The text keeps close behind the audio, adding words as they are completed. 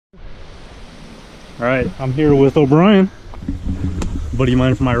All right, I'm here with O'Brien, a buddy of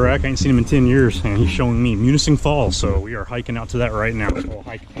mine from Iraq. I ain't seen him in 10 years, and he's showing me Munising Falls. So we are hiking out to that right now. Well, a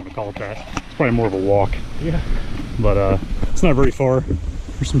hike, if you want to call it that. It's probably more of a walk. Yeah. But it's not very far.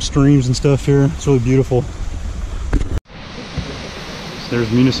 There's some streams and stuff here. It's really beautiful. So there's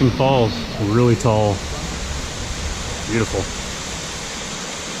Munising Falls, really tall, beautiful.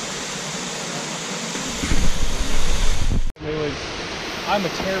 I'm a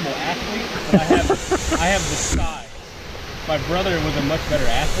terrible athlete, but I have the size. My brother was a much better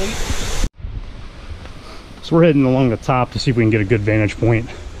athlete. So we're heading along the top to see if we can get a good vantage point.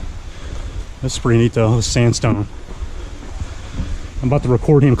 That's pretty neat though, this sandstone. I'm about to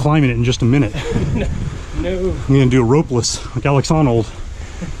record him climbing it in just a minute. No. I'm gonna do a ropeless, like Alex Honnold.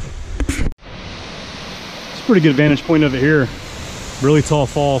 It's a pretty good vantage point of it here. Really tall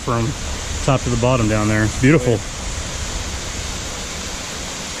fall from top to the bottom down there. It's beautiful.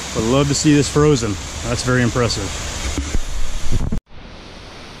 Would love to see this frozen. That's very impressive.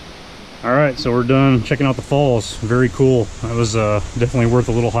 All right, so we're done checking out the falls. Very cool. That was definitely worth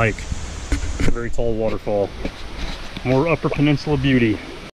a little hike. Very tall waterfall. More Upper Peninsula beauty.